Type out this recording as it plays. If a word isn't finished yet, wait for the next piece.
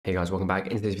Hey guys, welcome back.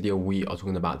 In today's video, we are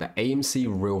talking about the AMC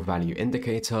Real Value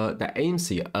Indicator, the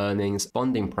AMC earnings,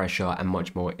 funding pressure, and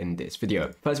much more in this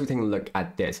video. First, we're taking a look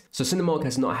at this. So Cinemark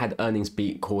has not had earnings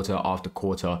beat quarter after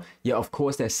quarter, yet of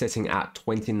course they're sitting at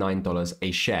 $29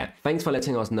 a share. Thanks for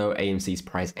letting us know AMC's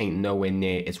price ain't nowhere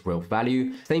near its real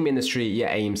value. Same industry,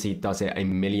 yet AMC does it a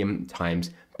million times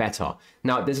better.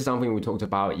 Now, this is something we talked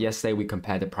about yesterday. We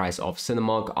compared the price of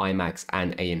Cinemark, IMAX,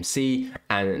 and AMC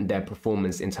and their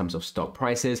performance in terms of stock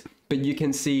prices. But you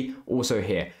can see also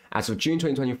here, as of June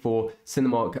 2024,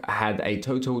 Cinemark had a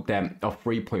total debt of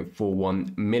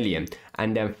 3.41 million.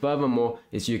 And then furthermore,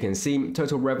 as you can see,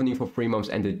 total revenue for 3 months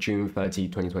ended June 30,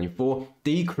 2024,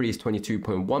 decreased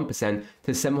 22.1%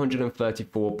 to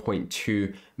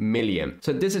 734.2 million.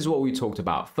 So this is what we talked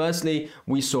about. Firstly,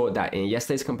 we saw that in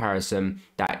yesterday's comparison,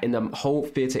 that in the whole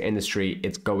theater industry,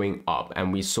 it's going up.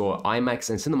 And we saw IMAX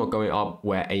and Cinemark going up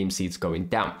where AMC is going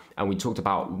down. And we talked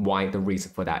about why the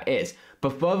reason for that is.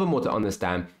 But furthermore, to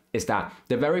understand is that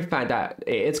the very fact that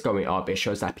it's going up, it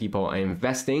shows that people are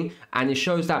investing, and it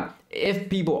shows that if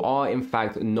people are in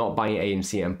fact not buying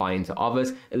AMC and buying into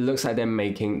others, it looks like they're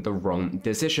making the wrong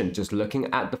decision. Just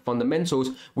looking at the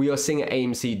fundamentals, we are seeing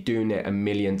AMC doing it a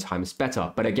million times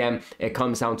better. But again, it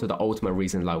comes down to the ultimate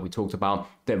reason, like we talked about,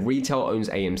 that retail owns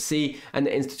AMC and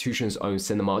the institutions own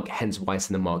Cinemark, hence why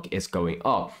Cinemark is going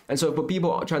up. And so for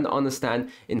people trying to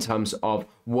understand in terms of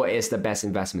what is the best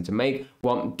investment to make,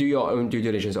 well, do your own due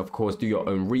diligence, of course, do your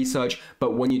own research.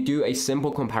 But when you do a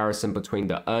simple comparison between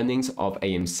the earnings of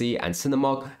AMC and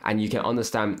Cinemark, and you can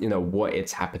understand, what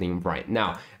is happening right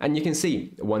now. And you can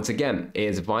see, once again, it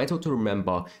is vital to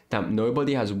remember that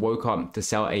nobody has woke up to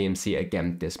sell AMC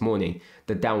again this morning.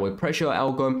 The downward pressure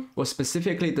algo was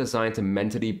specifically designed to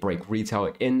mentally break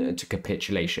retail into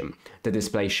capitulation. The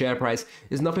display share price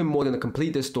is nothing more than a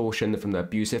complete distortion from the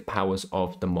abusive powers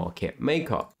of the market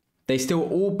maker. They still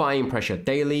all buying pressure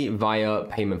daily via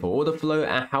payment for order flow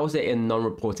and house it in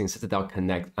non-reporting Citadel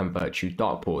Connect and Virtue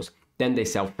dark pools. Then they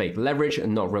sell fake leverage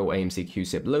and not real AMC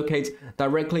QSIP locates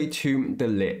directly to the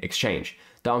lit exchange.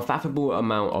 The unfathomable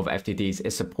amount of FTDs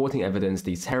is supporting evidence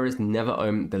these terrorists never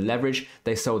owned the leverage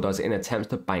they sold us in attempts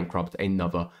to bankrupt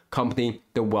another company.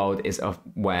 The world is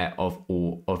aware of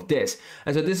all of this.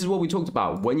 And so this is what we talked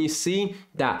about. When you see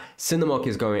that Cinemark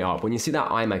is going up, when you see that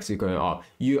IMAX is going up,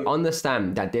 you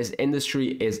understand that this industry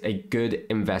is a good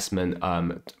investment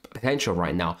potential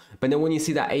right now. But then when you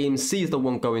see that AMC is the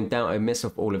one going down amidst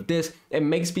of all of this, it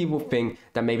makes people think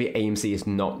that maybe AMC is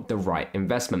not the right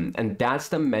investment. And that's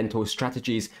the mental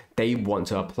strategies they want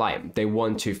to apply. They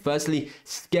want to firstly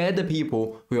scare the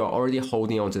people who are already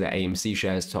holding on to the AMC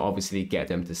shares to obviously get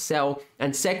them to sell.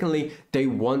 And secondly, they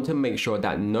want to make sure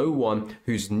that no one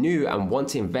who's new and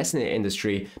wants to invest in the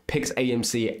industry picks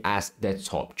AMC as their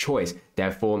top choice,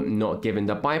 therefore not giving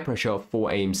the buy pressure for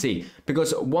AMC.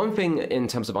 Because one thing in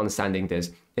terms of understanding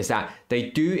this is that they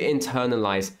do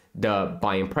internalize the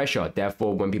buying pressure.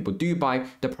 Therefore, when people do buy,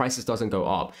 the prices doesn't go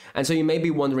up. And so you may be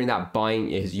wondering that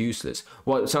buying is useless.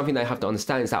 Well, something that I have to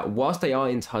understand is that whilst they are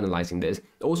internalizing this,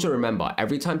 also remember,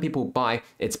 every time people buy,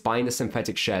 it's buying the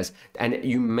synthetic shares, and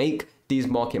you make these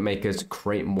market makers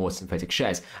create more synthetic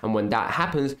shares. And when that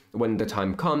happens, when the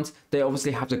time comes, they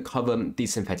obviously have to cover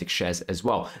these synthetic shares as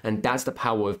well. And that's the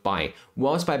power of buying.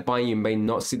 Whilst by buying, you may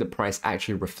not see the price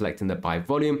actually reflecting the buy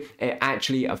volume, it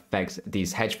actually affects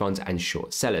these hedge funds and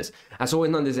short sellers. As always,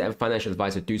 none of this is a financial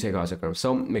advice, so do take out a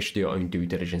so make sure to do your own due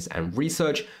diligence and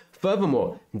research.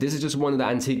 Furthermore, this is just one of the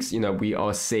antiques, we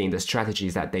are seeing the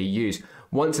strategies that they use.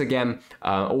 Once again,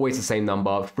 always the same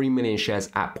number, 3 million shares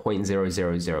at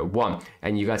 0.0001.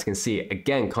 And you guys can see it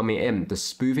again coming in, the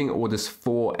spoofing orders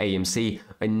for AMC,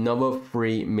 another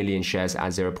 3 million shares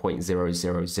at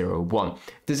 0.0001.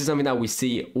 This is something that we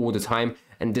see all the time.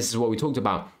 And this is what we talked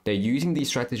about. They're using these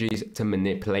strategies to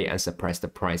manipulate and suppress the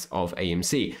price of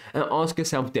AMC. And ask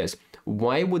yourself this,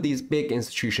 why would these big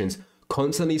institutions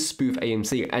constantly spoof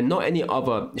AMC and not any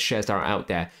other shares that are out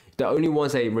there? The only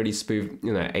ones they really spoof,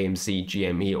 AMC,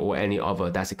 GME, or any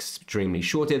other that's extremely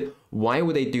shorted. Why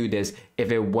would they do this if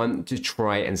they want to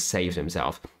try and save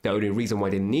themselves? The only reason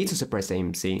why they need to suppress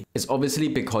AMC is obviously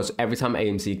because every time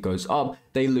AMC goes up,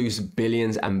 they lose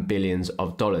billions and billions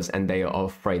of dollars, and they are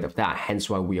afraid of that. Hence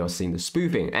why we are seeing the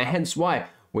spoofing, and hence why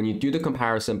when you do the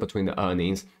comparison between the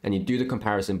earnings and you do the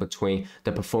comparison between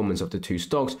the performance of the two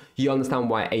stocks, you understand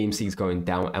why AMC is going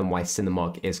down and why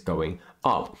Cinemark is going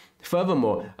up.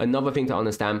 Furthermore, another thing to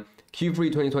understand, Q3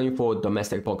 2024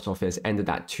 domestic box office ended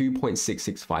at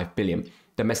 2.665 billion.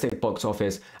 Domestic box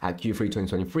office at Q3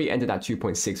 2023 ended at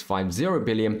 2.650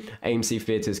 billion. AMC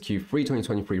Theaters Q3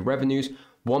 2023 revenues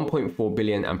 1.4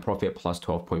 billion and profit plus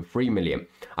 12.3 million.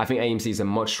 I think AMC is a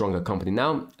much stronger company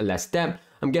now, less debt.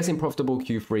 I'm guessing profitable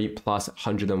Q3 plus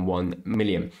 101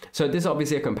 million. So this is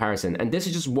obviously a comparison. And this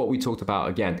is just what we talked about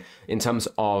again, in terms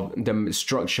of the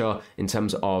structure, in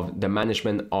terms of the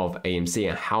management of AMC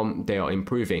and how they are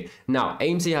improving. Now,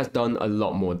 AMC has done a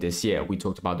lot more this year. We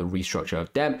talked about the restructure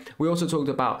of debt. We also talked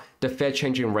about the Fed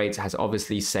changing rates has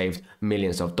obviously saved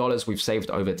millions of dollars. We've saved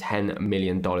over $10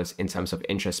 million in terms of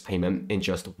interest payment in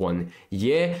just 1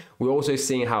 year. We're also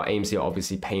seeing how AMC are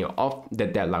obviously paying off the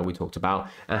debt like we talked about,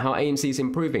 and how AMC is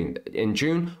improving. In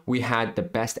June, we had the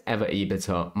best ever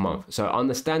EBITDA month. So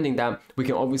understanding that, we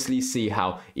can obviously see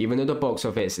how even though the box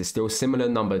office is still similar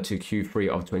number to Q3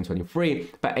 of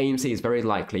 2023, but AMC is very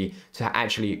likely to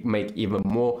actually make even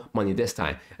more money this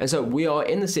time. And so we are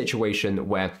in a situation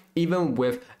where even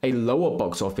with a lower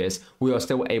box office, we are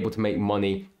still able to make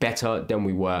money better than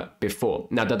we were before.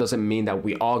 Now, that doesn't mean that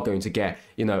we are going to get,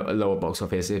 a lower box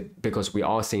office because we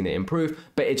are seeing it improve,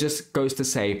 but it just goes to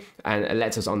say and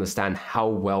lets us understand how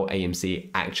well AMC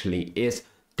actually is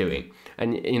doing.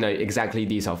 And exactly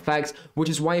these are facts, which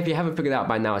is why if you haven't figured out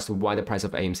by now as to why the price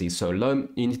of AMC is so low,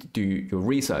 you need to do your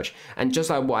research. And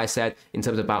just like what I said in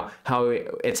terms about how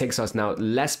it takes us now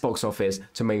less box office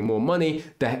to make more money,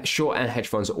 the short and hedge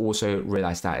funds also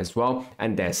realize that as well,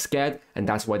 and they're scared, and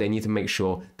that's why they need to make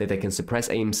sure that they can suppress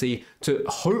AMC to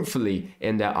hopefully,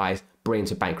 in their eyes, bring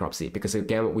to bankruptcy. Because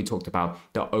again, we talked about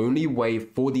the only way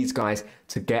for these guys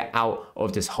to get out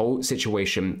of this whole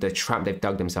situation, the trap they've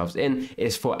dug themselves in,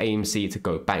 is for AMC to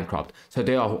go bankrupt. So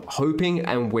they are hoping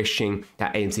and wishing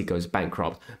that AMC goes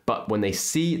bankrupt. But when they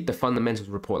see the fundamentals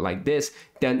report like this,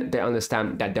 then they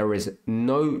understand that there is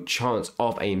no chance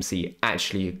of AMC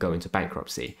actually going to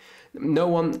bankruptcy. No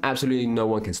one, absolutely no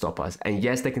one can stop us. And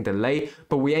yes, they can delay,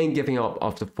 but we ain't giving up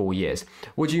after 4 years.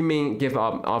 What do you mean give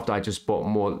up after I just bought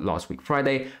more last week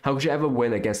Friday? How could you ever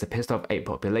win against the pissed off 8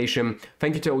 population?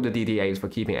 Thank you to all the DDAs for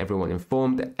keeping everyone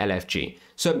informed, LFG.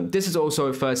 So this is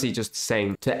also firstly just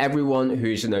saying to everyone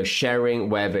who's sharing,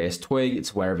 whether it's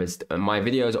Twigs, whether it's my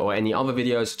videos or any other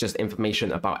videos, just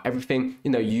information about everything,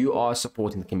 you are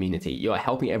supporting the community. You are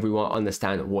helping everyone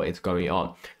understand what is going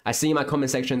on. I see my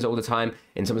comment sections all the time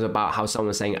in terms of how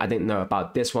someone's saying, I didn't know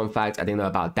about this one fact, I didn't know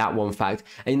about that one fact.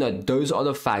 And those are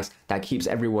the facts that keeps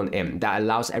everyone in, that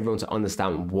allows everyone to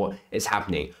understand what is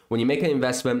happening. When you make an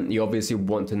investment, you obviously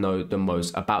want to know the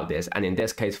most about this. And in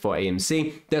this case for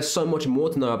AMC, there's so much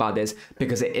more to know about this,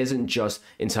 because it isn't just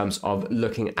in terms of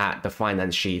looking at the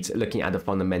finance sheets, looking at the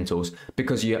fundamentals,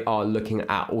 because you are looking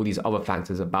at all these other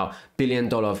factors about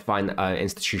billion-dollar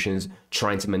institutions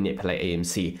trying to manipulate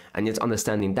AMC. And it's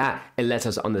understanding that, it lets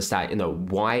us understand,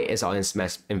 why is our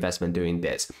investment doing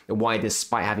this? Why,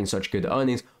 despite having such good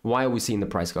earnings, why are we seeing the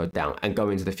price go down? And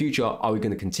going into the future, are we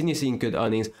going to continue seeing good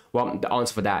earnings? Well, the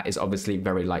answer for that is obviously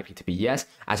very likely to be yes,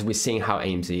 as we're seeing how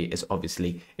AMC is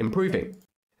obviously improving.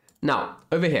 Now,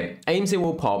 over here, AMC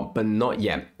will pop, but not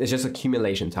yet. It's just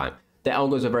accumulation time. The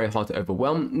algos are very hard to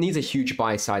overwhelm, needs a huge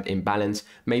buy side imbalance.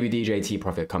 Maybe DJT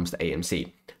profit comes to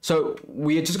AMC. So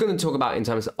we're just going to talk about in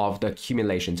terms of the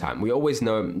accumulation time. We always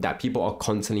know that people are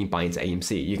constantly buying to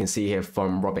AMC. You can see here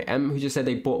from Robert M, who just said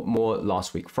they bought more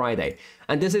last week Friday.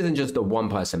 And this isn't just the one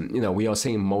person. We are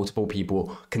seeing multiple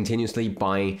people continuously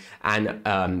buying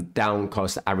and down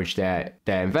cost average their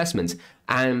investments.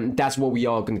 And that's what we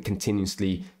are going to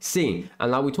continuously see.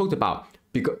 And like we talked about,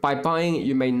 because by buying,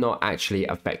 you may not actually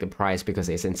affect the price because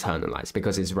it's internalized,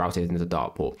 because it's routed into the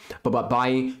dark pool. But by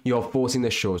buying, you're forcing the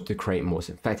shorts to create more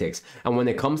synthetics. And when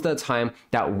it comes to the time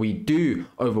that we do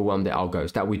overwhelm the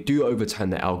algos, that we do overturn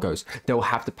the algos, they'll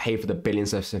have to pay for the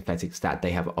billions of synthetics that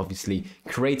they have obviously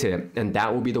created. And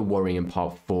that will be the worrying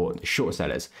part for the short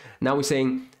sellers. Now we're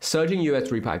seeing surging US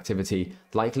repo activity,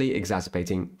 likely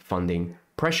exacerbating funding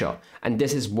pressure. And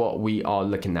this is what we are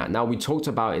looking at. Now, we talked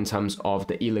about in terms of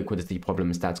the illiquidity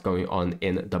problems that's going on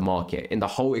in the market, in the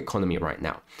whole economy right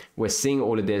now. We're seeing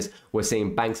all of this. We're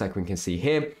seeing banks like we can see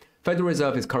here. Federal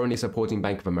Reserve is currently supporting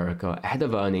Bank of America ahead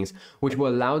of earnings, which will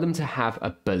allow them to have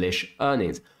a bullish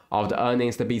earnings. After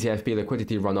earnings, the BTFP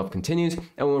liquidity runoff continues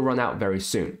and will run out very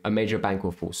soon. A major bank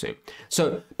will fall soon.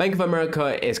 So Bank of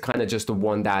America is kind of just the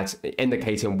one that's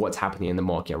indicating what's happening in the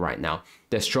market right now.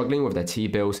 They're struggling with their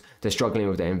T-bills. They're struggling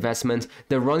with their investments.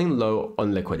 They're running low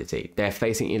on liquidity. They're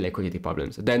facing illiquidity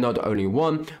problems. They're not the only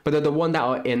one, but they're the one that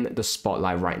are in the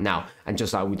spotlight right now. And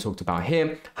just like we talked about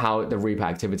here, how the repo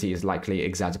activity is likely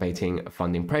exacerbating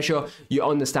funding pressure, you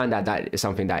understand that that is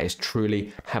something that is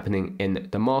truly happening in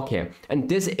the market. And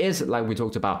this is, like we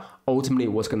talked about, ultimately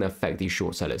what's going to affect these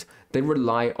short sellers. They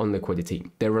rely on liquidity.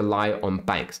 They rely on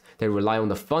banks. They rely on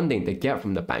the funding they get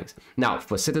from the banks. Now,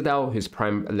 for Citadel, whose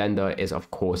prime lender is,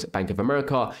 of course, Bank of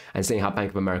America, and seeing how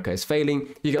Bank of America is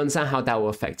failing, you can understand how that will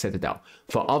affect Citadel.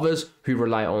 For others who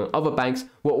rely on other banks,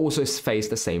 will also face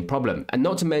the same problem. And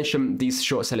not to mention, these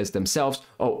short sellers themselves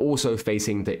are also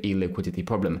facing the illiquidity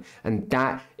problem. And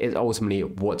that is ultimately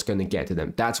what's going to get to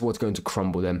them. That's what's going to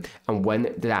crumble them. And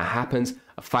when that happens,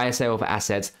 a fire sale of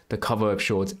assets, the cover of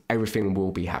shorts, everything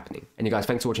will be happening. And you guys,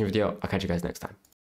 thanks for watching the video. I'll catch you guys next time.